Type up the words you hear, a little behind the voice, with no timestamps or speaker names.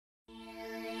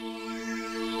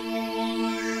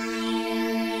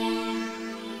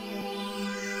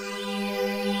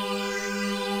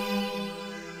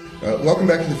Welcome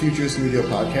back to the Futurist Video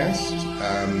Podcast.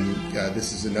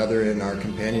 This is another in our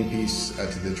companion piece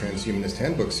to the Transhumanist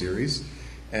Handbook series.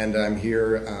 And I'm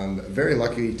here very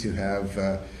lucky to have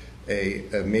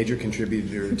a major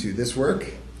contributor to this work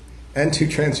and to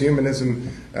transhumanism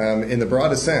in the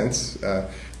broadest sense,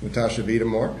 Natasha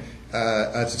Vita-More,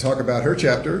 to talk about her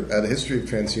chapter, The History of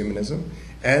Transhumanism.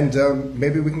 And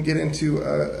maybe we can get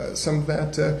into some of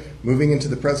that moving into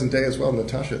the present day as well.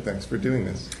 Natasha, thanks for doing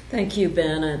this. Thank you,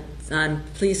 Ben. I'm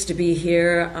pleased to be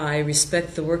here. I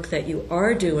respect the work that you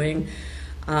are doing.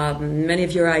 Many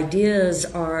of your ideas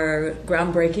are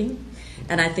groundbreaking,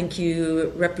 and I think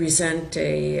you represent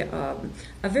a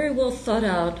very well thought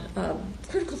out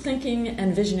critical thinking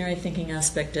and visionary thinking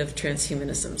aspect of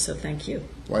transhumanism. So thank you.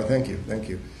 Why, thank you. Thank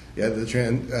you. Yeah, the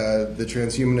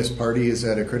Transhumanist Party is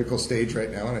at a critical stage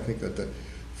right now, and I think that the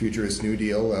Futurist New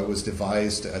Deal was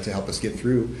devised to help us get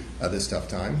through this tough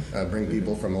time, bring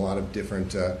people from a lot of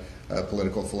different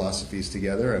political philosophies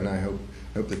together, and I hope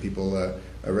that people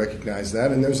recognize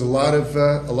that. And there's a lot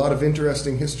of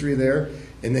interesting history there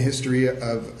in the history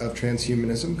of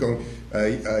transhumanism.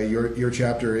 Your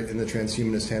chapter in the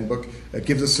Transhumanist Handbook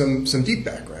gives us some deep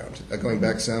background, going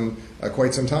back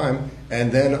quite some time,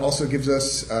 and then also gives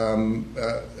us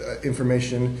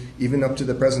information even up to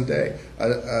the present day.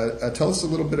 Tell us a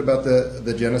little bit about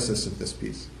the genesis of this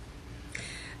piece.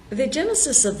 The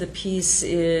genesis of the piece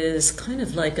is kind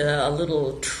of like a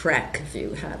little trek, if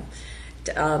you have.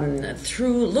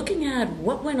 Through looking at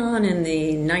what went on in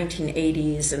the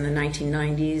 1980s and the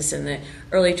 1990s and the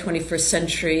early 21st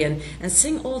century and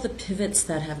seeing all the pivots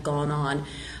that have gone on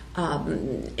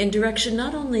in direction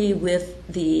not only with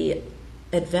the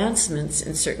advancements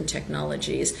in certain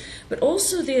technologies, but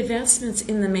also the advancements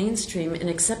in the mainstream in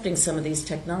accepting some of these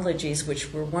technologies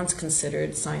which were once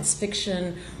considered science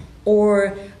fiction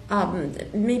or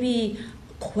maybe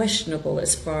questionable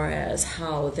as far as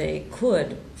how they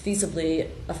could feasibly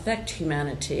affect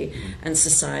humanity and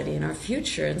society in our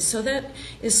future. And so that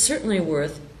is certainly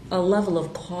worth a level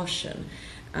of caution.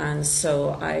 And so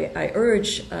I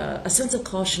urge a sense of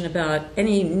caution about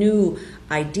any new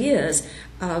ideas,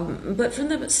 but from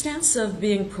the stance of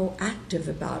being proactive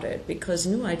about it, because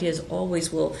new ideas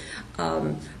always will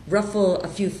ruffle a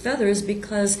few feathers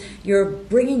because you're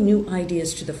bringing new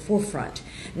ideas to the forefront.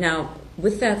 Now,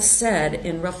 with that said,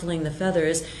 in ruffling the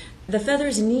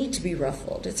feathers need to be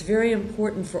ruffled. It's very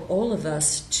important for all of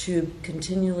us to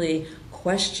continually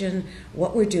question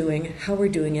what we're doing, how we're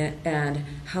doing it, and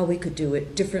how we could do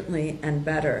it differently and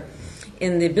better.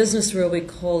 In the business world, we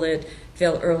call it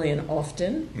fail early and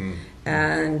often.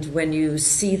 And when you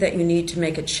see that you need to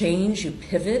make a change, you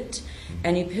pivot,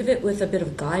 and you pivot with a bit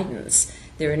of guidance.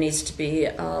 There needs to be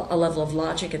a level of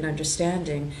logic and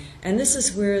understanding. And this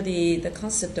is where the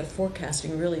concept of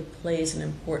forecasting really plays an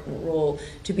important role,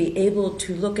 to be able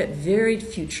to look at varied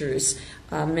futures,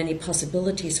 many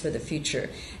possibilities for the future,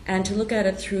 and to look at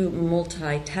it through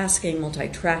multitasking,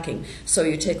 multi-tracking. So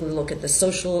you take a look at the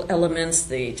social elements,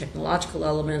 the technological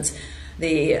elements,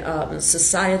 the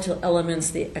societal elements,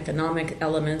 the economic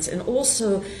elements, and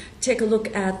also take a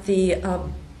look at the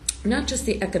not just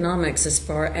the economics as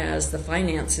far as the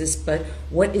finances, but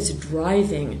what is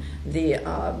driving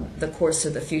the course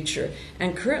of the future.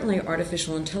 And currently,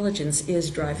 artificial intelligence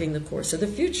is driving the course of the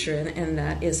future, and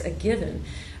that is a given.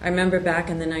 I remember back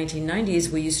in the 1990s,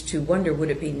 we used to wonder,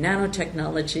 would it be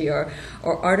nanotechnology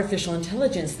or artificial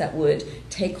intelligence that would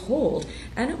take hold?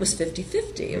 And it was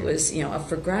 50-50. It was, up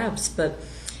for grabs, but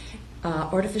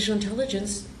artificial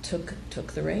intelligence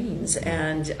took the reins,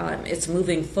 and it's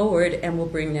moving forward and will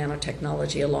bring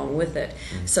nanotechnology along with it.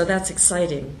 So that's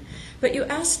exciting. But you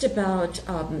asked about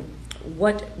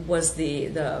what was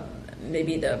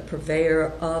maybe the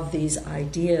purveyor of these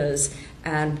ideas,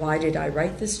 and why did I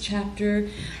write this chapter?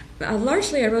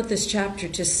 Largely I wrote this chapter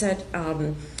to set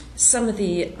some of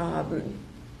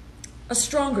a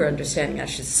stronger understanding, I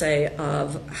should say,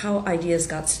 of how ideas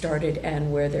got started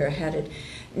and where they're headed.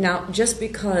 Now, just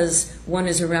because one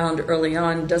is around early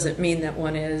on doesn't mean that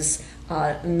one is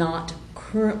not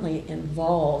currently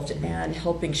involved and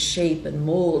helping shape and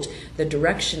mold the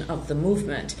direction of the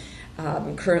movement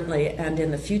currently and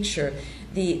in the future.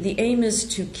 The aim is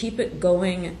to keep it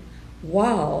going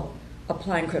while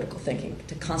applying critical thinking,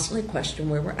 to constantly question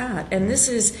where we're at. And this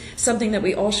is something that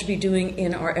we all should be doing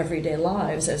in our everyday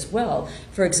lives as well.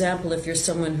 For example, if you're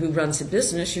someone who runs a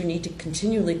business, you need to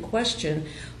continually question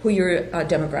who your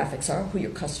demographics are, who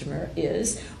your customer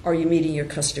is. Are you meeting your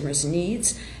customer's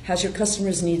needs? Has your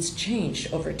customer's needs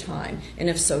changed over time? And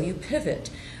if so, you pivot.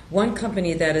 One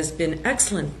company that has been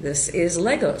excellent at this is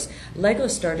Legos. Lego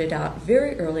started out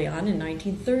very early on in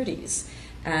 1930s.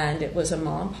 And it was a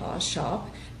mom and pop shop,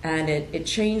 and it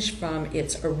changed from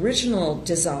its original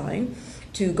design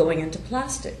to going into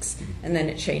plastics. And then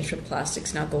it changed from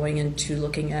plastics, now going into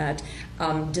looking at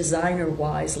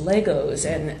designer-wise Legos,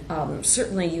 and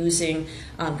certainly using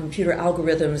computer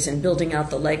algorithms and building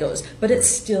out the Legos. But it's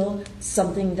still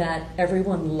something that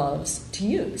everyone loves to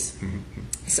use.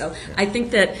 So I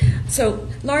think that, so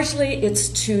largely it's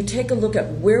to take a look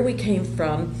at where we came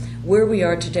from, where we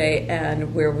are today,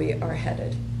 and where we are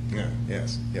headed. Yeah,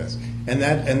 yes, yes. And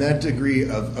that degree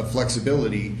of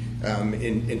flexibility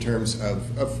in terms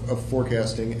of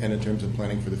forecasting and in terms of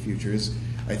planning for the future is,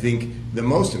 I think, the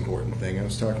most important thing. I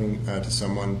was talking to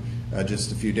someone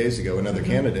just a few days ago, another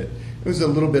candidate. It was a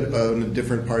little bit on a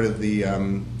different part of the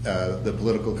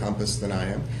political compass than I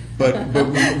am, but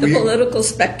the political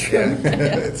spectrum.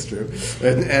 Yeah, it's true.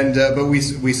 But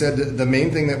we said the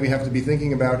main thing that we have to be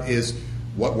thinking about is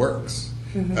what works.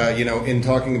 In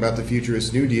talking about the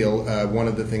Futurist New Deal, one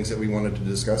of the things that we wanted to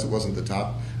discuss, it wasn't the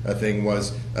top thing,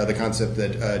 was the concept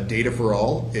that data for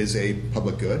all is a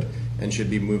public good and should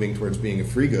be moving towards being a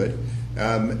free good.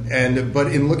 But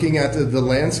in looking at the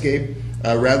landscape,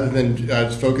 rather than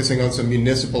focusing on some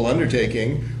municipal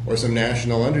undertaking or some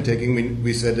national undertaking,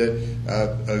 we said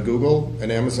that Google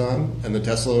and Amazon and the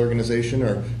Tesla organization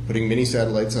are putting mini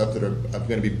satellites up that are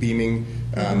going to be beaming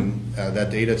that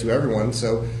data to everyone.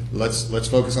 So let's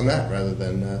focus on that rather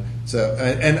than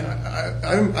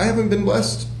I haven't been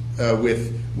blessed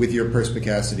with your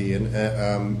perspicacity, and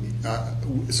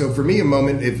so for me a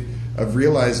moment of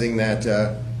realizing that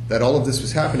all of this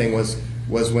was happening was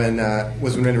when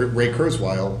Ray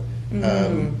Kurzweil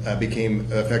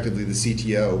became effectively the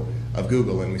CTO of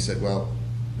Google, and we said, well,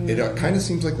 it kind of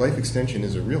seems like life extension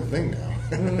is a real thing now.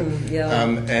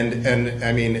 And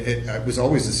I mean, it was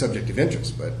always a subject of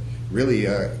interest, but really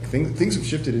things have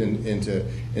shifted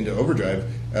into overdrive.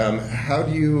 How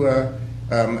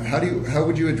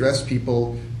would you address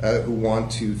people who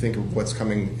want to think of what's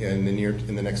coming in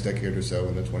the next decade or so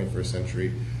in the 21st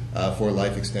century for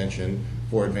life extension,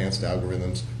 for advanced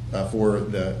algorithms, for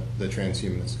the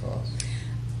transhumanist cause?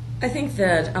 I think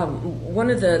that one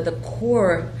of the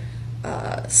core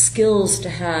skills to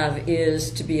have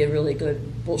is to be a really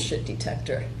good bullshit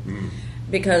detector.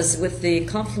 Because with the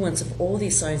confluence of all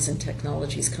these science and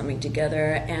technologies coming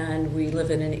together, and we live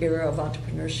in an era of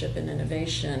entrepreneurship and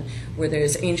innovation where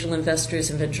there's angel investors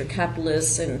and venture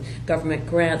capitalists and government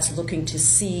grants looking to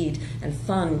seed and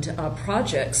fund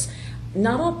projects,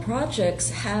 not all projects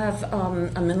have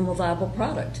a minimal viable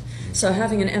product. So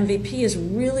having an MVP is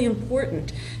really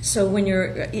important. So when you're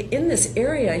in this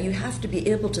area, you have to be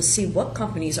able to see what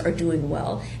companies are doing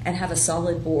well and have a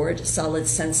solid board, solid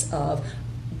sense of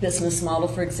business model,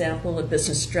 for example, a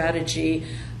business strategy,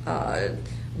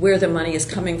 where the money is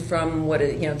coming from,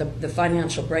 the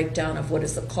financial breakdown of what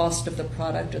is the cost of the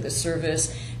product or the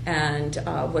service, and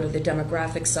what are the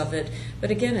demographics of it.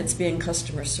 But again, it's being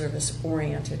customer service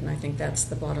oriented, and I think that's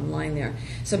the bottom line there.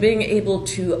 So being able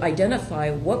to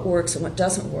identify what works and what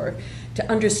doesn't work, to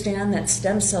understand that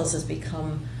stem cells has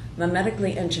become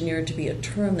mimetically engineered to be a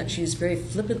term that's used very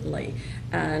flippantly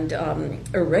and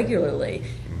irregularly.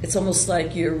 It's almost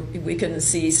like we can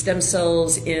see stem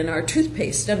cells in our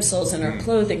toothpaste, stem cells in our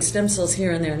clothing, stem cells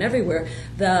here and there and everywhere.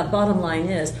 The bottom line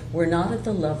is we're not at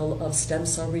the level of stem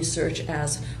cell research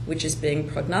which is being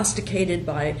prognosticated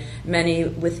by many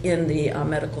within the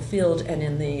medical field and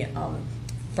in the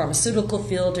pharmaceutical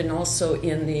field and also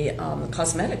in the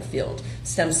cosmetic field.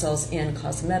 Stem cells in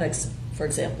cosmetics, for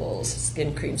example,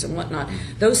 skin creams and whatnot,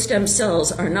 those stem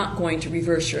cells are not going to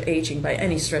reverse your aging by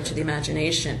any stretch of the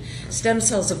imagination. Stem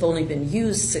cells have only been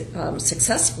used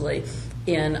successfully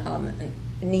in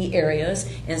knee areas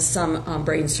and some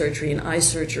brain surgery and eye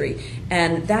surgery.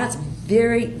 And that's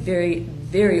very, very,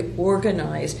 very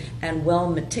organized and well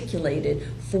meticulated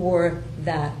for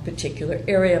that particular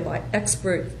area by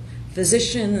expert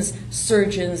physicians,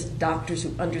 surgeons, doctors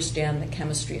who understand the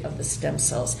chemistry of the stem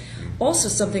cells. Also,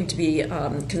 something to be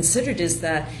considered is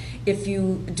that if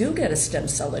you do get a stem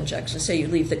cell injection, say you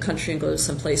leave the country and go to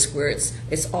some place where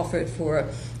it's offered for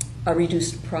a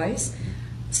reduced price,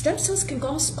 stem cells can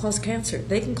also cause cancer.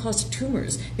 They can cause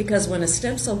tumors because when a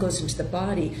stem cell goes into the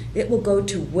body, it will go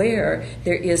to where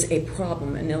there is a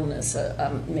problem, an illness,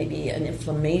 maybe an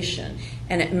inflammation,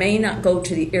 and it may not go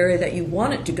to the area that you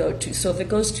want it to go to. So if it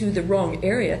goes to the wrong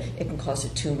area, it can cause a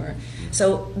tumor.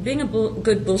 So being a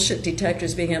good bullshit detector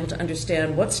is being able to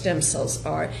understand what stem cells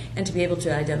are and to be able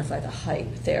to identify the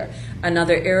hype there.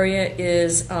 Another area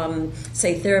is,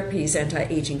 say, therapies,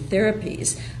 anti-aging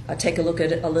therapies. Take a look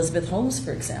at Elizabeth Holmes,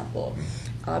 for example.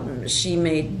 She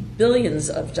made billions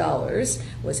of dollars,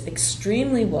 was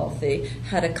extremely wealthy,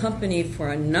 had a company for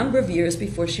a number of years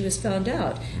before she was found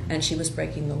out, and she was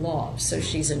breaking the law. So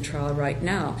she's in trial right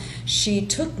now. She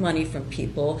took money from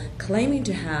people claiming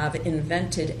to have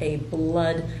invented a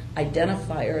blood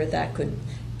identifier that could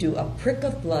do a prick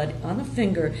of blood on a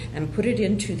finger and put it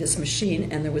into this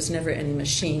machine, and there was never any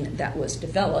machine that was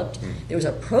developed. There was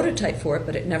a prototype for it,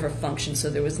 but it never functioned,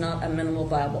 so there was not a minimal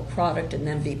viable product, an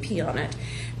MVP on it,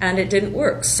 and it didn't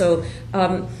work. So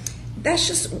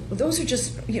those are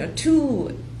just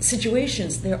two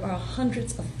situations. There are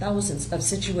hundreds of thousands of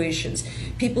situations.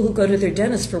 People who go to their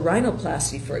dentist for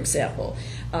rhinoplasty, for example,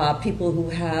 people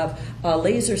who have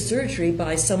laser surgery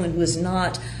by someone who is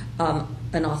not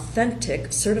an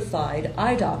authentic certified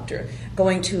eye doctor,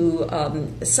 going to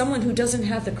someone who doesn't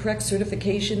have the correct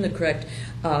certification, the correct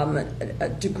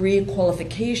degree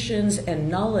qualifications and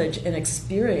knowledge and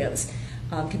experience,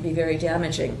 can be very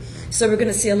damaging. So we're going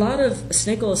to see a lot of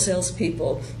snake oil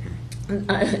salespeople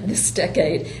this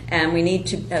decade, and we need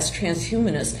to, as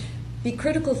transhumanists, be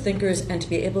critical thinkers and to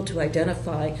be able to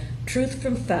identify truth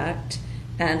from fact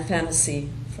and fantasy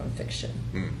from fiction.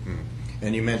 Mm-hmm.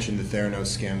 And you mentioned the Theranos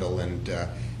scandal, and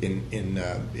in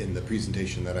the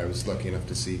presentation that I was lucky enough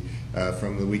to see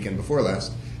from the weekend before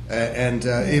last, and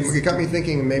it got me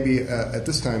thinking, maybe at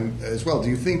this time as well. Do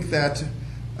you think that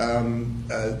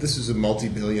this is a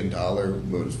multi-billion-dollar,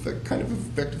 kind of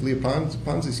effectively a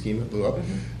Ponzi scheme that blew up?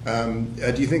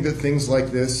 Mm-hmm. Do you think that things like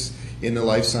this in the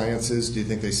life sciences, do you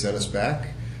think they set us back?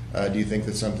 Do you think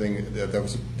that something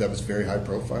that was very high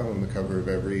profile on the cover of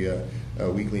every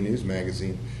weekly news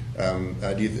magazine?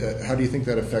 How do you think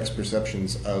that affects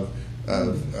perceptions of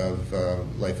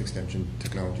life extension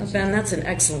technologies? Ben, that's an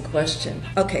excellent question.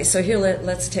 Okay, so here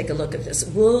let's take a look at this.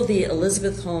 Will the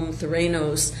Elizabeth Holmes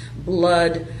Theranos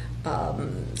blood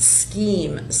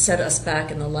scheme set us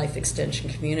back in the life extension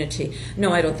community?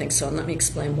 No, I don't think so, and let me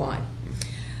explain why.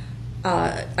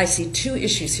 I see two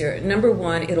issues here. Number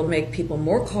one, it'll make people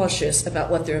more cautious about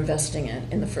what they're investing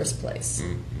in the first place.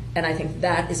 Mm-hmm. And I think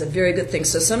that is a very good thing.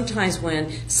 So sometimes when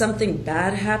something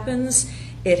bad happens,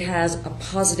 it has a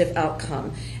positive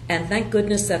outcome. And thank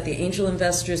goodness that the angel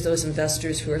investors, those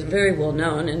investors who are very well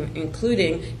known, and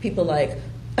including people like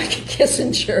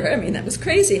Kissinger, I mean, that was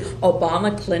crazy,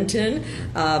 Obama, Clinton,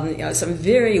 some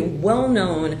very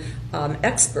well-known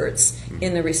experts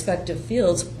in their respective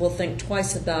fields will think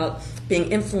twice about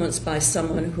being influenced by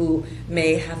someone who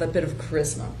may have a bit of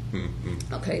charisma.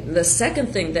 Mm-hmm. Okay, the second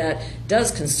thing that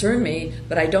does concern me,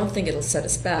 but I don't think it'll set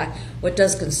us back, what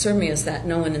does concern me is that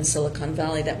no one in Silicon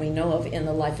Valley that we know of in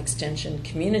the life extension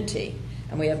community,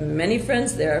 and we have many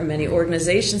friends there, many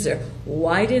organizations there,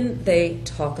 why didn't they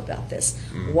talk about this?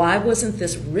 Mm-hmm. Why wasn't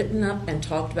this written up and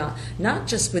talked about, not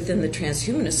just within the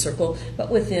transhumanist circle, but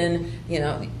within,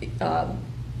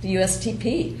 the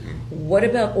USTP? What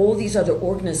about all these other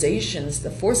organizations, the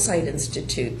Foresight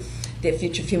Institute, the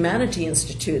Future of Humanity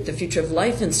Institute, the Future of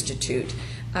Life Institute?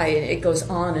 It goes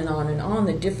on and on and on,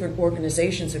 the different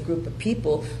organizations, a group of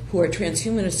people who are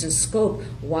transhumanist in scope.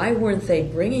 Why weren't they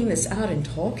bringing this out and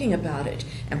talking about it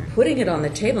and putting it on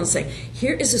the table and saying,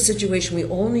 here is a situation we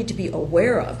all need to be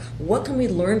aware of. What can we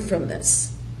learn from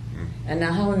this? And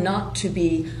now how not to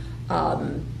be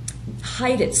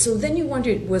hide it. So then you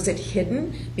wondered, was it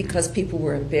hidden because people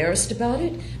were embarrassed about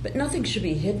it? But nothing should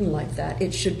be hidden like that.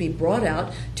 It should be brought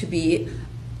out to be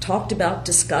talked about,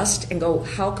 discussed, and go,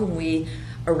 how can we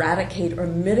eradicate or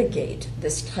mitigate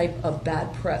this type of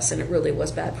bad press? And it really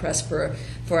was bad press for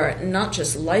not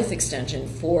just life extension,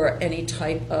 for any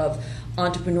type of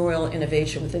entrepreneurial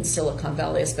innovation within Silicon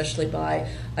Valley, especially by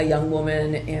a young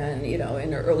woman in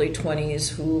her early 20s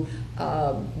who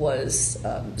was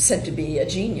said to be a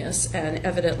genius, and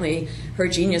evidently her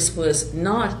genius was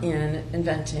not in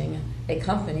inventing a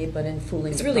company, but in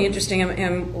fooling. It's really interesting,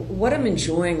 and what I'm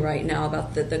enjoying right now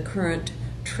about the current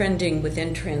trending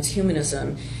within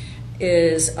transhumanism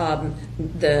is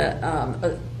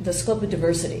the scope of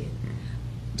diversity.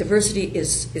 Diversity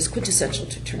is quintessential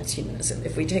to transhumanism.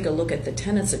 If we take a look at the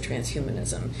tenets of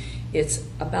transhumanism, it's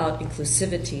about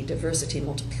inclusivity, diversity,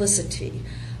 multiplicity,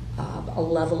 a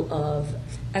level of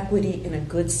equity in a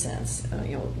good sense,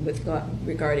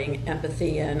 regarding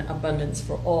empathy and abundance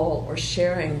for all, or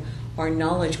sharing our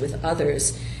knowledge with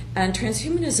others. And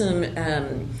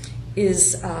transhumanism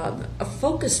is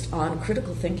focused on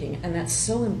critical thinking, and that's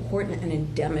so important and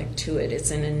endemic to it.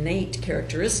 It's an innate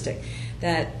characteristic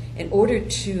that in order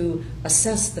to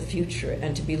assess the future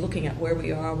and to be looking at where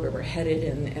we are, where we're headed,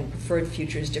 and preferred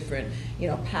futures, different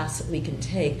paths that we can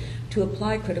take, to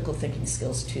apply critical thinking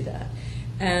skills to that.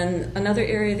 And another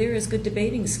area there is good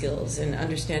debating skills and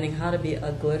understanding how to be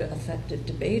a good, effective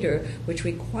debater, which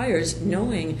requires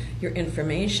knowing your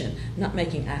information, not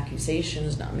making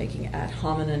accusations, not making ad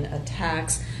hominem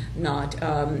attacks, not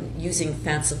using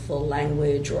fanciful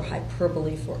language or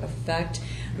hyperbole for effect.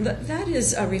 That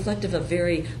is reflective of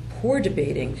very poor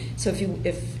debating. So if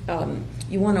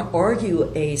you want to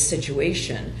argue a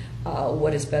situation,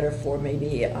 what is better for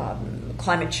maybe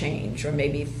climate change, or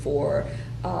maybe for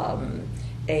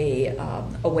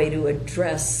a way to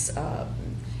address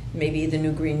maybe the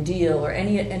new Green Deal, or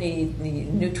any the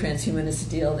new transhumanist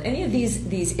deal, any of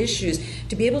these issues,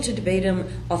 to be able to debate them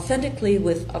authentically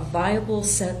with a viable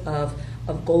set of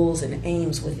goals and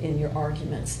aims within your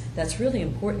arguments. That's really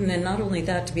important. And not only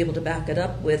that, to be able to back it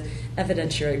up with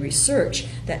evidentiary research.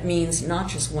 That means not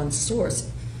just one source,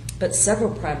 but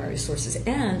several primary sources.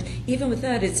 And even with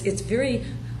that, it's very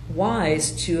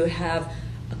wise to have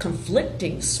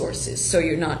conflicting sources, so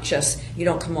you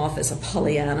don't come off as a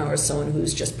Pollyanna or someone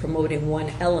who's just promoting one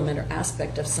element or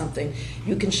aspect of something.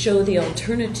 You can show the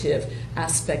alternative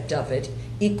aspect of it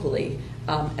equally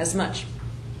as much.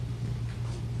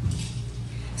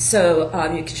 So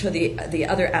you can show the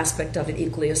other aspect of it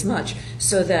equally as much,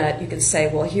 so that you can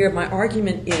say, well, here my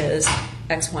argument is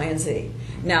X, Y, and Z.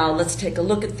 Now let's take a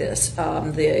look at this.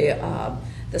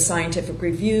 The scientific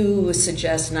review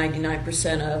suggests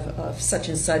 99% of such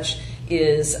and such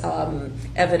is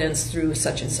evidence through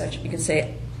such and such. You can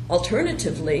say,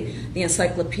 alternatively, the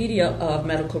Encyclopedia of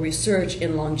Medical Research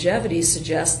in Longevity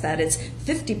suggests that it's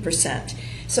 50%.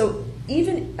 So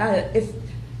even if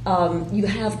you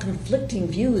have conflicting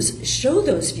views, show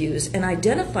those views and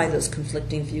identify those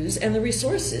conflicting views and the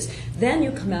resources. Then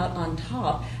you come out on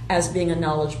top as being a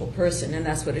knowledgeable person, and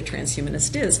that's what a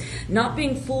transhumanist is. Not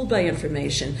being fooled by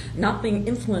information, not being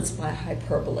influenced by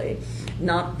hyperbole,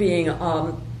 not being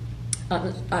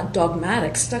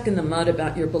dogmatic, stuck in the mud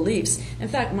about your beliefs. In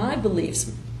fact, my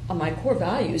beliefs, my core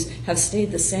values, have stayed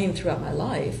the same throughout my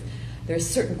life. There's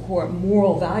certain core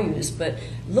moral values, but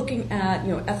looking at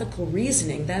ethical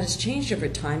reasoning, that has changed over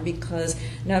time, because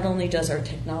not only does our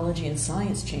technology and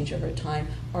science change over time,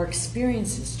 our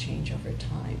experiences change over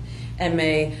time. And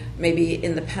maybe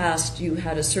in the past you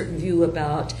had a certain view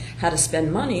about how to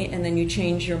spend money, and then you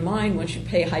change your mind once you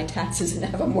pay high taxes and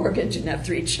have a mortgage and have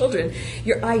 3 children.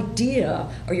 Your idea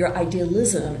or your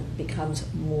idealism becomes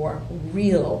more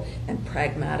real and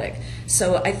pragmatic.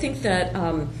 So I think that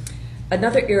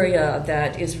another area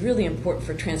that is really important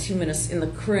for transhumanists in the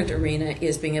current arena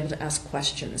is being able to ask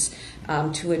questions,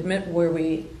 to admit where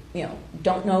we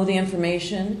don't know the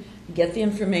information, get the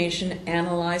information,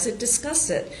 analyze it, discuss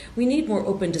it. We need more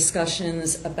open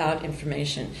discussions about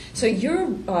information. So you're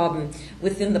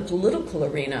within the political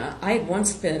arena. I had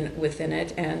once been within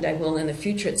it, and I will in the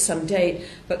future at some date,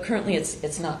 but currently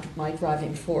it's not my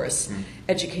driving force.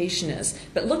 Education is.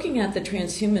 But looking at the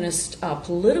transhumanist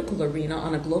political arena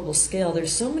on a global scale,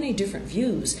 there's so many different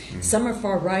views. Some are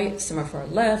far right, some are far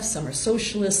left, some are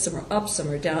socialist, some are up, some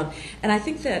are down. And I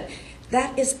think that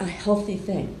is a healthy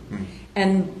thing.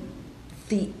 And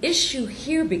the issue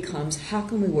here becomes, how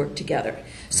can we work together?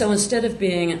 So instead of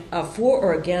being for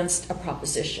or against a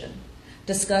proposition,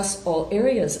 discuss all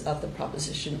areas of the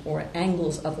proposition or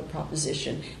angles of the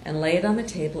proposition and lay it on the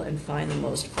table and find the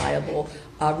most viable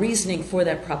reasoning for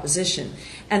that proposition.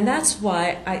 And that's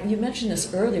why, you mentioned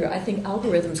this earlier, I think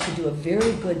algorithms can do a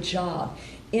very good job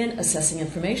in assessing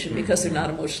information because they're not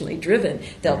emotionally driven.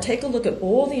 They'll take a look at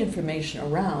all the information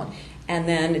around and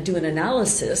then do an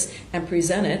analysis and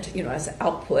present it, as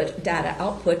output, data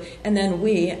output, and then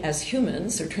we, as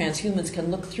humans or transhumans,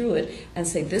 can look through it and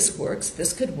say, this works,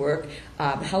 this could work,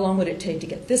 how long would it take to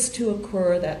get this to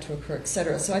occur, that to occur,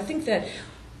 etc. So I think that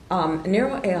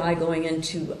narrow AI going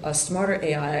into a smarter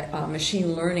AI,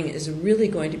 machine learning, is really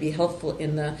going to be helpful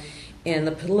in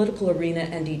the political arena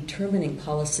and determining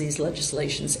policies,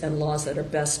 legislations, and laws that are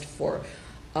best for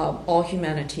all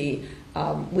humanity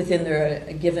within their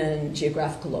given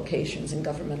geographical locations and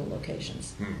governmental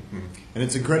locations. And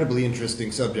it's an incredibly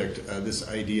interesting subject, this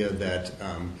idea that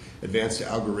advanced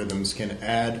algorithms can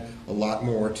add a lot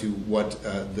more to what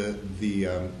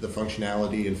the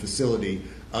functionality and facility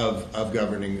of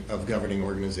governing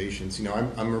organizations.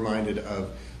 I'm reminded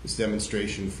of this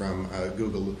demonstration from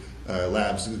Google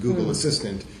Labs, the Google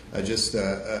Assistant, just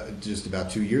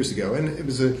about 2 years ago, and it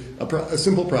was a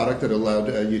simple product that allowed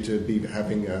you to be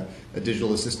having a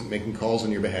digital assistant making calls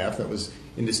on your behalf that was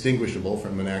indistinguishable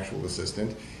from an actual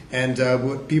assistant. And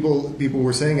what people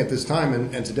were saying at this time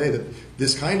and today, that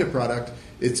this kind of product,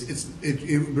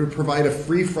 it would provide a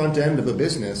free front end of a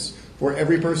business for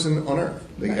every person on Earth.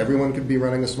 Everyone could be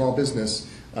running a small business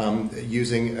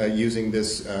using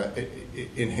this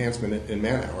enhancement in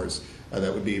man hours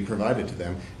that would be provided to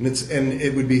them. And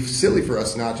it would be silly for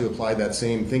us not to apply that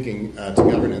same thinking to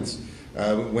governance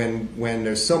when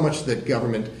there's so much that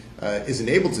government isn't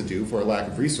able to do for a lack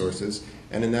of resources,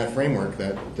 and in that framework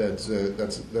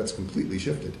that's completely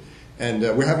shifted. And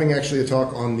we're having actually a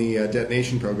talk on the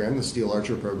detonation program, the Steel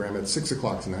Archer program, at 6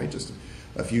 o'clock tonight, just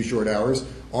a few short hours,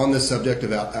 on the subject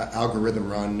of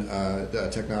algorithm-run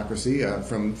technocracy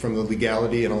from the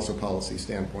legality and also policy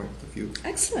standpoint.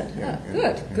 Excellent.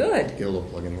 Good. Get a little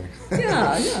plug in there.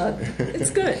 Yeah, it's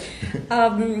good.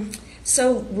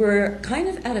 So we're kind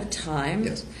of out of time.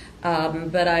 Yes.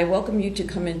 But I welcome you to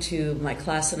come into my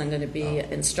class that I'm going to be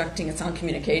instructing. It's on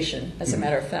communication, as a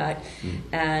matter of fact.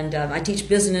 And I teach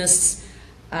business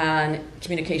and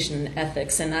communication and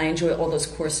ethics, and I enjoy all those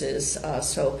courses.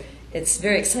 So it's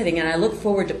very exciting, and I look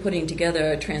forward to putting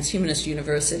together a transhumanist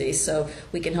university so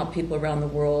we can help people around the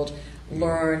world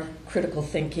learn critical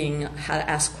thinking, how to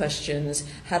ask questions,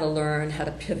 how to learn, how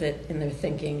to pivot in their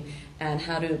thinking, and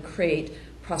how to create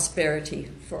prosperity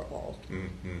for all.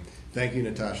 Thank you,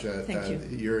 Natasha. Thank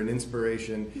you. You're an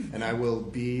inspiration, and I will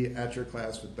be at your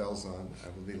class with bells on. I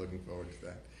will be looking forward to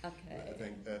that.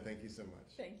 Okay. Thank you so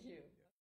much. Thank you.